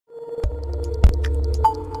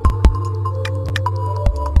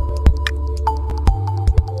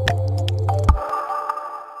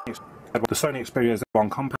The Sony Xperia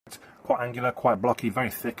Z1 Compact, quite angular, quite blocky, very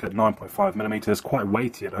thick at 9.5mm, quite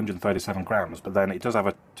weighty at 137 grams, but then it does have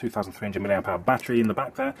a 2300 mAh battery in the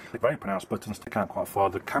back there. Very pronounced buttons stick out quite far.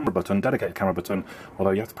 The camera button, dedicated camera button,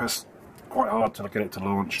 although you have to press quite hard to get it to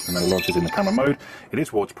launch, and then it launches in the camera mode. It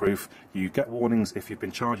is waterproof. You get warnings if you've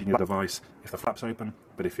been charging your device if the flap's open,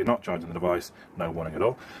 but if you're not charging the device, no warning at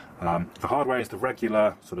all. The hardware is the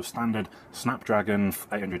regular sort of standard Snapdragon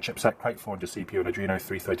 800 chipset, Crate 400 CPU and Adreno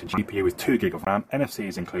 330 GPU with 2 GB of RAM. NFC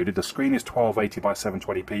is included. The screen is 1280 by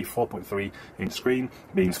 720p, 4.3 inch screen,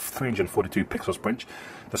 means 342 pixels per inch.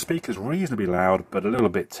 The speaker's reasonably loud, but a little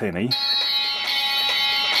bit tinny.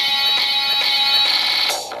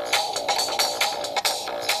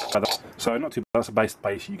 So not too bad, that's a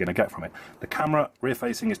base you're going to get from it. The camera, rear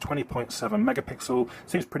facing, is 20.7 megapixel,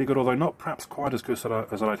 seems pretty good, although not perhaps quite as good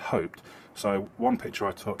as I'd hoped. So one picture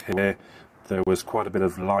I took here, there was quite a bit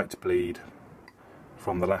of light bleed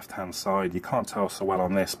from the left hand side. You can't tell so well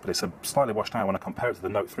on this, but it's slightly washed out when I compare it to the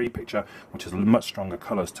Note 3 picture, which has much stronger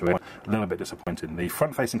colours to it. A little bit disappointing. The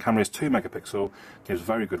front facing camera is 2 megapixel, gives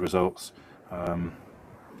very good results,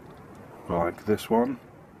 like this one.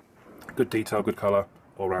 Good detail, good colour.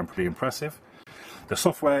 All round pretty impressive. The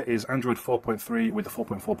software is Android 4.3 with the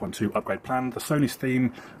 4.4.2 upgrade plan. The Sony's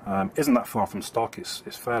theme isn't that far from stock. It's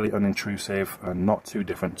fairly unintrusive and not too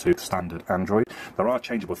different to standard Android. There are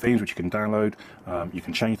changeable themes which you can download. You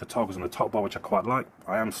can change the toggles on the top bar, which I quite like.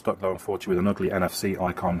 I am stuck though, unfortunately, with an ugly NFC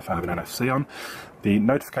icon if I have an NFC on. The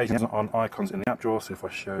notifications on icons in the app drawer, so if I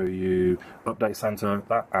show you Update Center,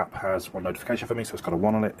 that app has one notification for me, so it's got a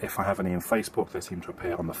 1 on it. If I have any in Facebook, they seem to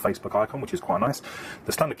appear on the Facebook icon, which is quite nice.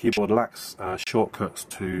 The standard keyboard lacks shortcuts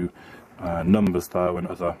to numbers though, and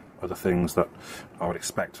other things that I would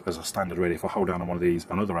expect as a standard really. If I hold down on one of these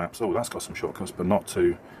and other apps, oh, that's got some shortcuts, but not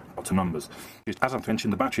to numbers. As I've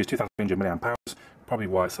mentioned, the battery is 2300 mAh, probably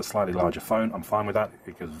why it's a slightly larger phone. I'm fine with that.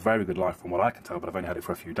 It gives very good life from what I can tell, but I've only had it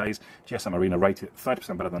for a few days. GSM Arena rated it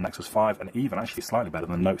 30% better than the Nexus 5, and even actually slightly better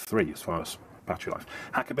than the Note 3 as far as battery life.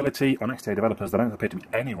 Hackability on XDA developers, there don't appear to be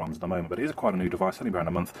any ROMs at the moment, but it is quite a new device, only around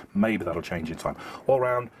a month. Maybe that'll change in time. All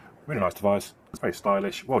round, really nice device. It's very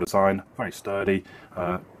stylish, well designed, very sturdy,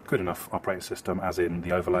 good enough operating system, as in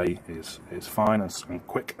the overlay is fine and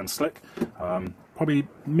quick and slick. Probably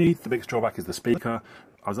the biggest drawback is the speaker.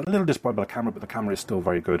 I was a little disappointed by the camera, but the camera is still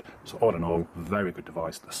very good. So all in all, very good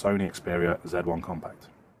device, the Sony Xperia Z1 Compact.